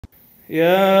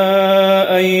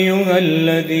يا أيها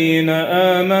الذين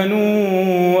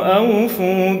آمنوا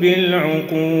أوفوا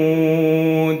بالعقود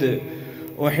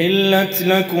أحلت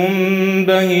لكم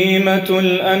بهيمة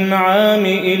الأنعام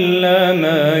إلا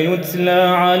ما يتلى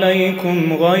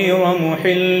عليكم غير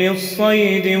محل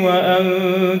الصيد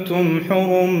وأنتم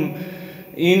حرم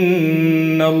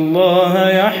إن الله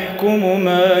يحكم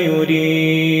ما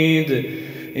يريد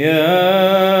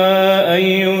يا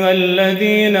أيها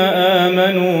الذين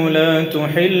آمنوا لا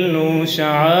تحلوا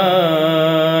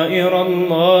شعائر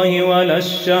الله ولا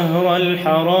الشهر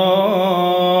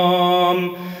الحرام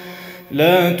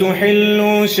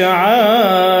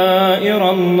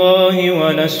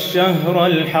ولا الشهر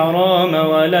الحرام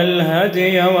ولا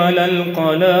الهدي ولا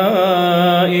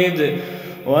القلائد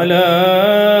ولا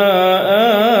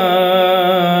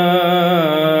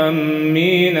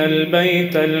آمين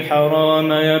البيت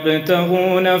الحرام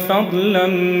يبتغون فضلا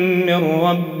من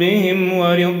ربهم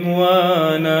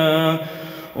ورضوانا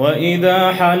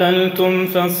وإذا حللتم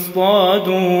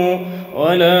فاصطادوا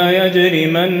ولا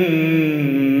يجرمنكم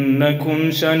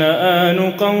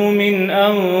شنآن قوم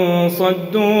أن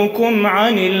صدوكم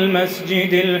عن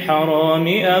المسجد الحرام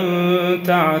أن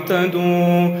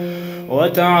تعتدوا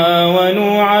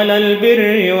وتعاونوا على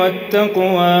البر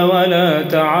والتقوى ولا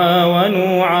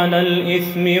تعاونوا على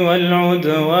الإثم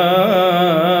والعدوان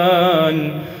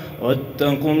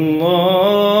واتقوا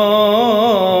الله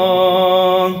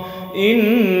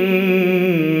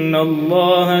إن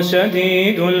الله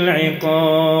شديد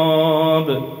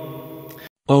العقاب.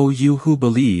 O you who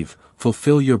believe,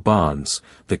 fulfill your bonds,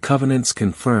 the covenants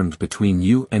confirmed between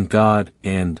you and God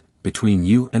and between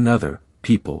you and other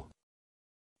people.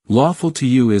 Lawful to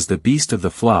you is the beast of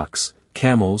the flocks,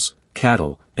 camels,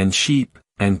 cattle, and sheep,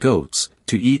 and goats,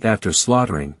 to eat after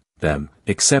slaughtering them,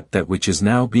 except that which is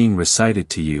now being recited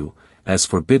to you, as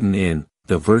forbidden in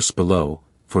the verse below.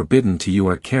 Forbidden to you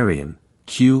are carrion.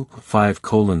 Q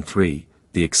 5:3.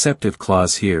 The exceptive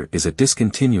clause here is a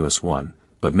discontinuous one,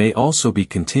 but may also be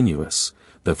continuous.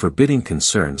 The forbidding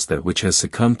concerns that which has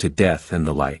succumbed to death and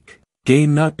the like.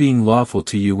 Gain not being lawful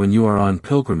to you when you are on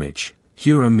pilgrimage.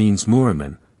 Hura means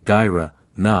muraman, gaira,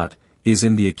 not, is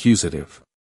in the accusative.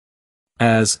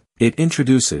 As, it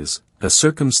introduces, a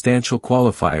circumstantial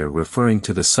qualifier referring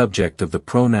to the subject of the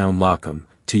pronoun lakum,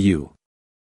 to you.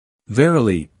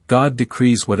 Verily, God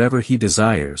decrees whatever He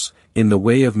desires, in the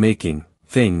way of making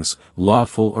things,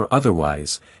 lawful or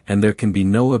otherwise, and there can be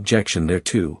no objection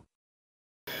thereto.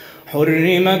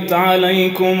 حرمت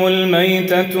عليكم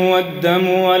الميتة والدم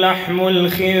ولحم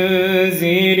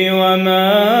الخنزير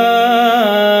وما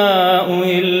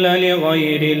أهل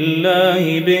لغير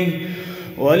الله به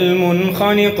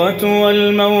والمنخنقة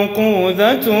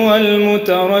والموقوذة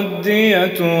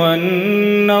والمتردية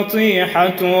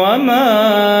والنطيحة وما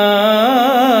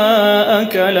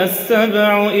أكل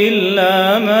السبع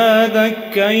إلا ما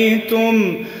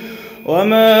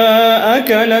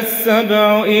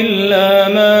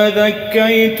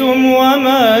ذكيتم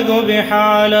وما ذبح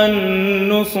على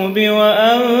النصب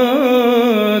وأن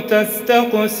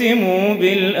تستقسموا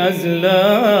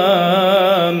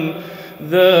بالأزلام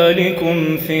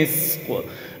ذلكم فسق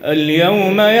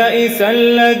اليوم يئس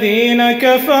الذين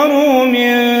كفروا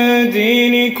من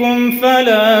دينكم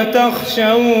فلا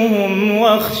تخشوهم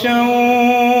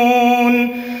واخشون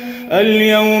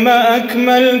اليوم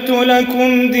أكملت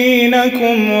لكم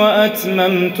دينكم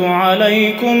وأتممت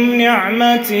عليكم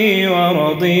نعمتي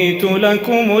ورضيت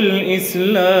لكم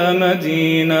الإسلام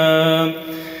دينا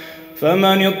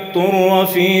فمن اضطر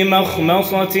في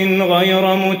مخمصة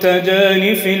غير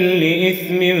متجانف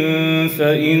لإثم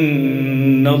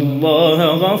فإن الله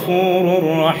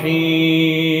غفور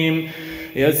رحيم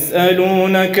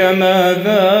يسألونك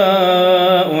ماذا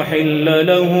أحل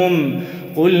لهم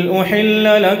قل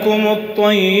أحل لكم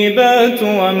الطيبات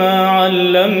وما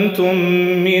علمتم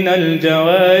من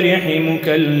الجوارح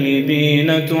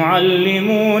مكلبين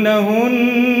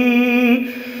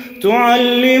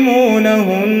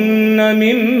تعلمونهن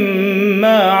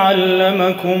مما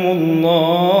علمكم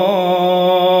الله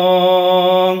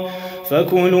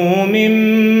فكلوا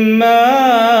مما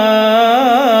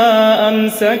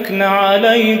أمسكن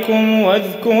عليكم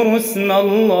واذكروا اسم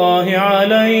الله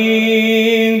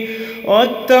عليه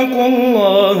واتقوا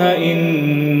الله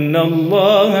إن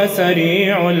الله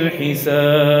سريع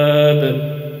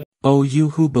الحساب. O you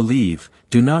who believe,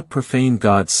 do not profane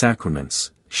God's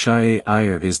sacraments.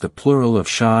 Sha'air is the plural of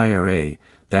sha'air,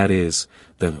 that is,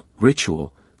 the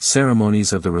ritual,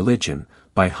 ceremonies of the religion,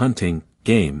 by hunting,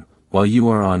 game, while you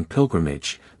are on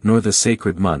pilgrimage, nor the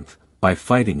sacred month, by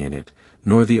fighting in it,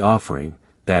 nor the offering,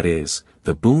 that is,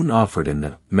 the boon offered in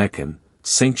the Meccan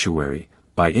sanctuary,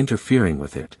 by interfering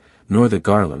with it, nor the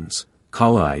garlands,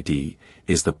 Kalaid,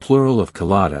 is the plural of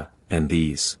Kalada, and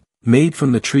these, made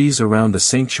from the trees around the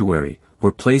sanctuary,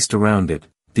 were placed around it,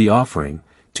 the offering,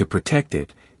 to protect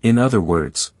it, in other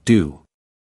words, do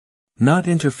not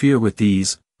interfere with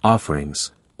these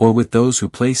offerings, or with those who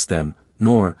place them,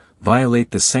 nor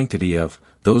violate the sanctity of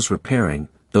those repairing,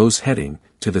 those heading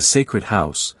to the sacred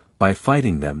house, by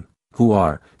fighting them, who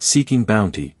are seeking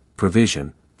bounty,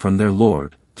 provision, from their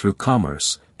Lord, through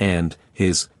commerce, and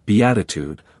his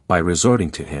beatitude, by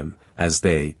resorting to him, as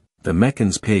they, the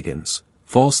Meccans pagans,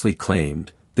 falsely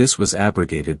claimed. This was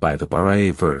abrogated by the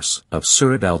Bara'a verse of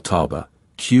Surah al-Tawbah,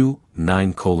 Q.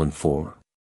 9:4.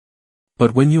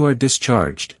 But when you are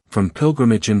discharged from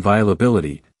pilgrimage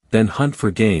inviolability, then hunt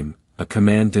for game, a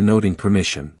command denoting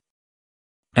permission.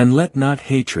 And let not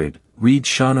hatred, read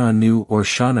Shana or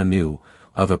Shana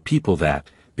of a people that,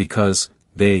 because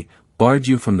they barred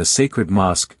you from the sacred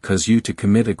mosque, cause you to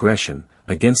commit aggression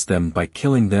against them by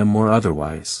killing them or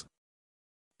otherwise.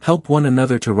 Help one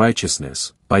another to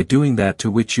righteousness, by doing that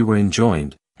to which you were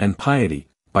enjoined, and piety,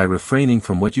 by refraining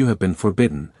from what you have been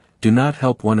forbidden. Do not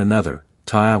help one another.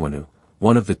 Ta'awanu,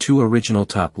 one of the two original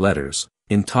top letters,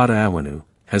 in Ta'awanu,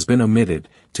 has been omitted,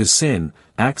 to sin,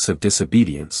 acts of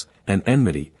disobedience, and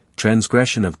enmity,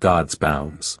 transgression of God's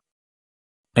bounds.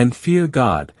 And fear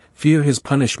God, fear his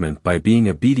punishment by being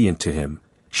obedient to him.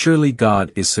 Surely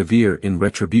God is severe in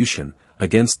retribution,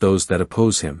 against those that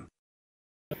oppose him.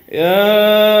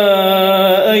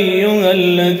 يا أيها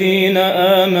الذين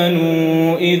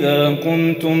آمنوا إذا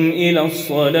قمتم إلى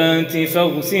الصلاة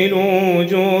فاغسلوا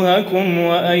وجوهكم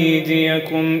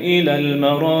وأيديكم إلى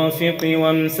المرافق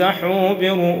وامسحوا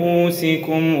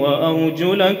برؤوسكم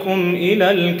وأرجلكم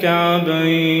إلى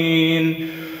الكعبين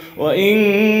وإن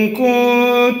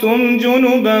كنتم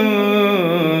جنبا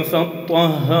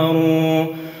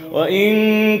فاطهروا وإن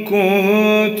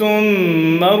كنتم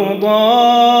مرضى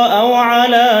أو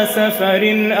على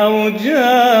سفر أو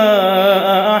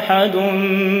جاء أحد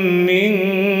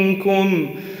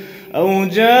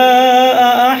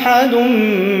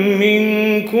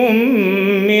منكم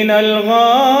من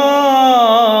الغائط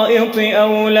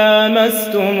أو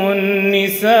لامستم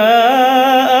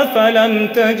النساء فلم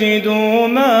تجدوا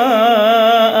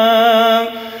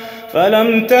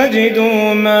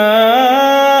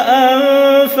ماء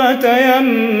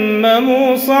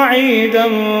فتيمموا صعيدا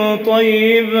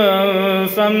طيبا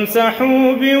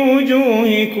فامسحوا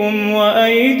بوجوهكم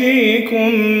وأيديكم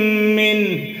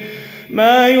منه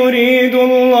ما يريد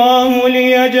الله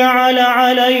ليجعل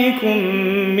عليكم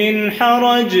من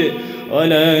حرج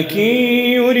ولكن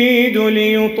يريد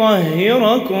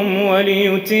ليطهركم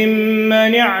وليتم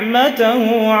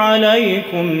نعمته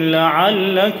عليكم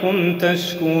لعلكم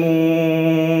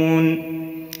تشكرون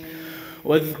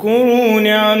واذكروا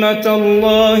نعمة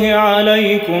الله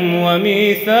عليكم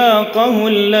وميثاقه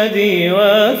الذي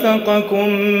واثقكم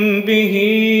به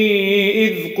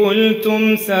إذ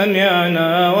قلتم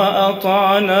سمعنا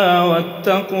وأطعنا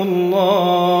واتقوا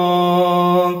الله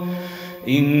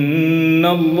إن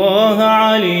الله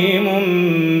عليم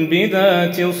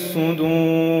بذات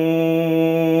الصدور.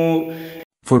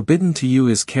 Forbidden to you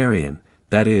is carrion,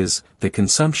 that is, the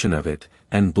consumption of it,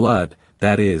 and blood,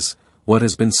 that is, what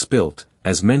has been spilt,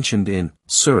 as mentioned in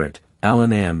Surah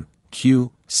Al-An'am,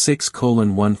 Q.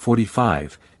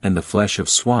 6:145, and the flesh of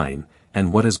swine,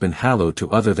 and what has been hallowed to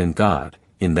other than God,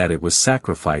 in that it was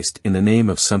sacrificed in the name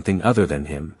of something other than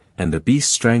him, and the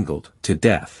beast strangled to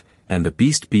death, and the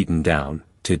beast beaten down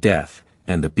to death,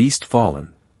 and the beast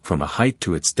fallen from a height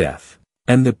to its death,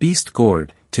 and the beast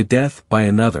gored to death by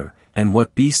another, and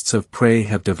what beasts of prey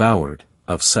have devoured,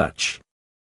 of such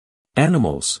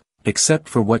animals, except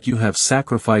for what you have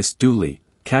sacrificed duly,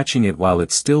 catching it while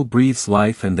it still breathes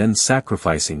life and then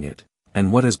sacrificing it,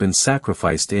 and what has been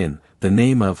sacrificed in the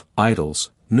name of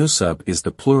idols. Nusab is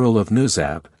the plural of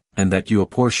nuzab, and that you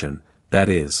apportion, that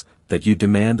is, that you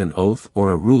demand an oath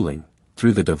or a ruling,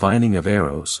 through the divining of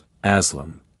arrows,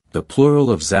 aslam, the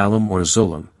plural of zalam or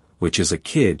zulam, which is a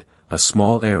kid, a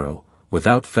small arrow,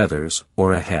 without feathers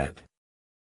or a head.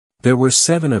 There were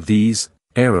 7 of these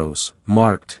arrows,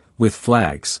 marked with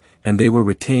flags, and they were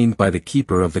retained by the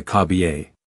keeper of the Kaaba.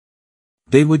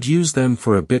 They would use them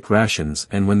for a bit rations,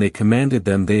 and when they commanded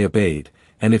them they obeyed,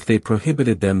 and if they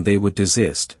prohibited them they would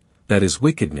desist, that is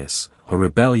wickedness, or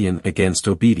rebellion against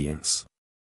obedience.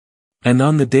 And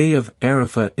on the day of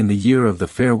Arafah in the year of the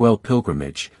farewell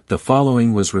pilgrimage, the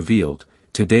following was revealed: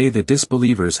 Today the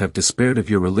disbelievers have despaired of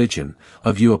your religion,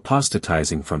 of you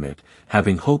apostatizing from it,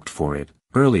 having hoped for it,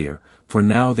 earlier, for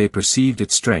now they perceived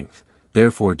its strength,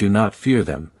 therefore do not fear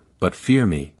them, but fear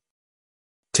me.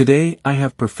 Today I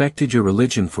have perfected your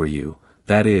religion for you,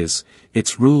 that is,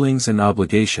 its rulings and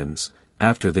obligations.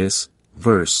 After this,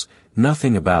 verse,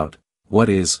 nothing about what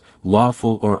is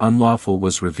lawful or unlawful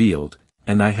was revealed,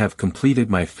 and I have completed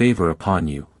my favor upon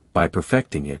you, by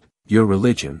perfecting it, your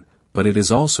religion, but it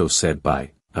is also said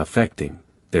by affecting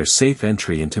their safe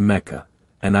entry into Mecca,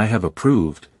 and I have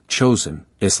approved, chosen,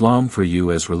 Islam for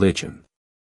you as religion.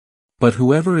 But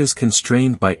whoever is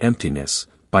constrained by emptiness,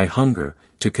 by hunger,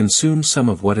 to consume some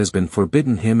of what has been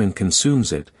forbidden him and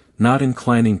consumes it, not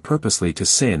inclining purposely to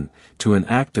sin, to an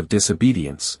act of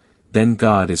disobedience, then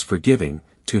God is forgiving,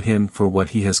 to him for what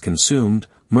he has consumed,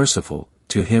 merciful,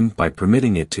 to him by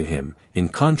permitting it to him, in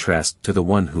contrast to the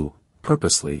one who,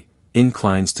 purposely,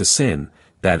 inclines to sin,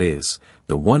 that is,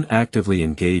 the one actively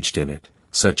engaged in it,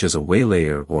 such as a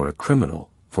waylayer or a criminal,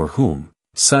 for whom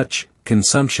such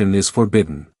consumption is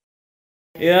forbidden.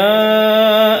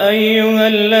 يا أيها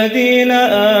الذين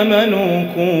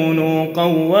آمنوا كونوا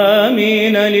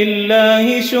قوامين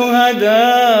لله شهداء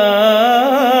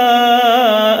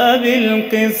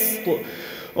بالقسط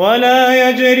ولا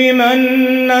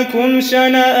يجرمنكم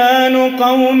شنآن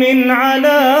قوم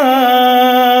على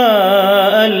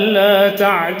ألا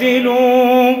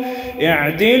تعدلوا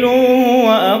اعدلوا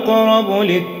هو أقرب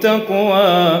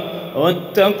للتقوى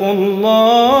واتقوا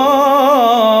الله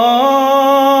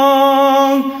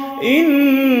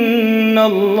إن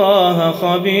الله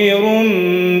خبير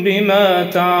بما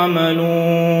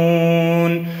تعملون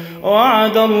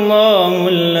وعد الله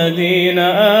الذين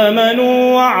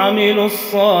آمنوا وعملوا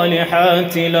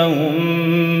الصالحات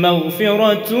لهم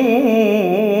مغفرة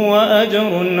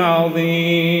وأجر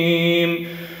عظيم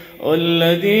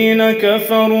والذين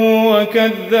كفروا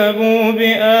وكذبوا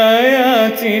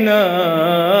بآياتنا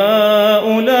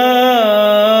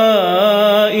أولئك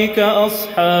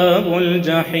أصحاب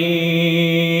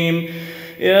الجحيم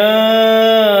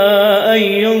يا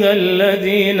أيها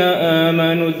الذين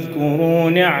آمنوا اذكروا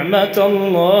نعمة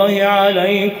الله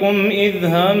عليكم إذ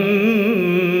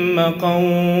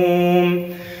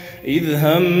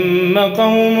هم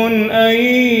قوم أن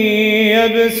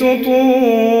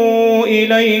يبسطوا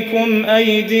إليكم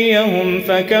أيديهم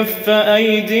فكف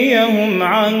أيديهم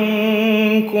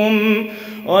عنكم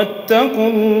واتقوا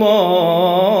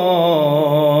الله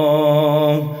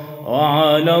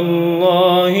وعلى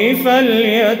الله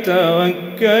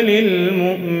فليتوكل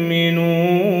المؤمنون.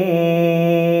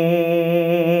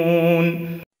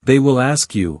 They will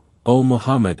ask you, O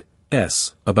Muhammad,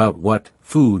 about what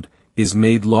food is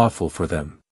made lawful for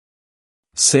them.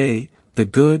 Say, the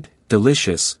good,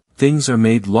 delicious things are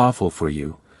made lawful for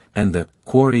you, and the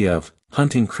quarry of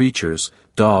hunting creatures,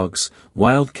 dogs,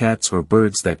 wild cats or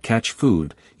birds that catch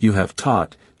food, you have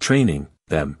taught, training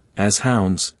them, as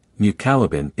hounds.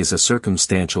 Mukalabin is a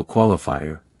circumstantial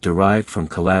qualifier, derived from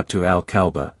kalab to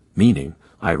al-kalba, meaning,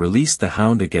 I release the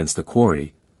hound against the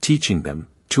quarry, teaching them.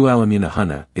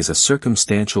 Tualamunahana is a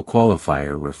circumstantial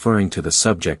qualifier referring to the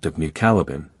subject of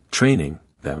mukalabin, training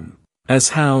them as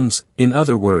hounds, in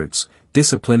other words,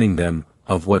 disciplining them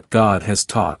of what God has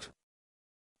taught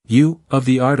you of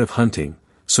the art of hunting,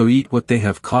 so eat what they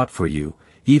have caught for you,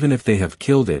 even if they have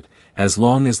killed it, as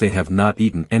long as they have not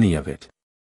eaten any of it.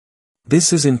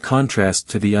 This is in contrast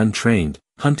to the untrained,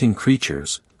 hunting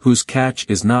creatures, whose catch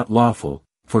is not lawful,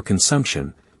 for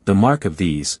consumption. The mark of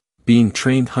these, being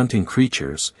trained hunting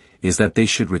creatures, is that they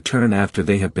should return after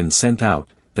they have been sent out,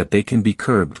 that they can be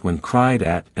curbed when cried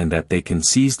at and that they can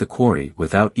seize the quarry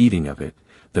without eating of it.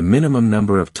 The minimum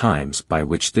number of times by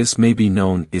which this may be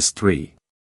known is 3.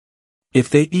 If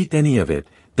they eat any of it,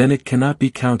 then it cannot be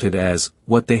counted as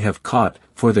what they have caught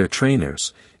for their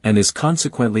trainers, and is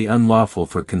consequently unlawful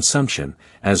for consumption,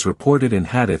 as reported in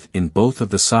Hadith in both of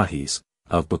the Sahihs,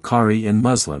 of Bukhari and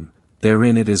Muslim.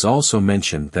 Therein it is also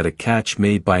mentioned that a catch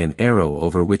made by an arrow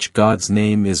over which God's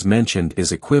name is mentioned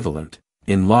is equivalent,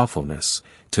 in lawfulness,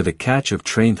 to the catch of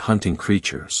trained hunting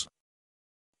creatures.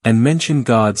 And mention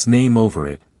God's name over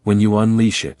it, when you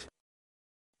unleash it.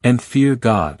 And fear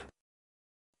God.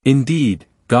 Indeed,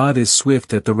 God is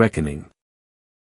swift at the reckoning.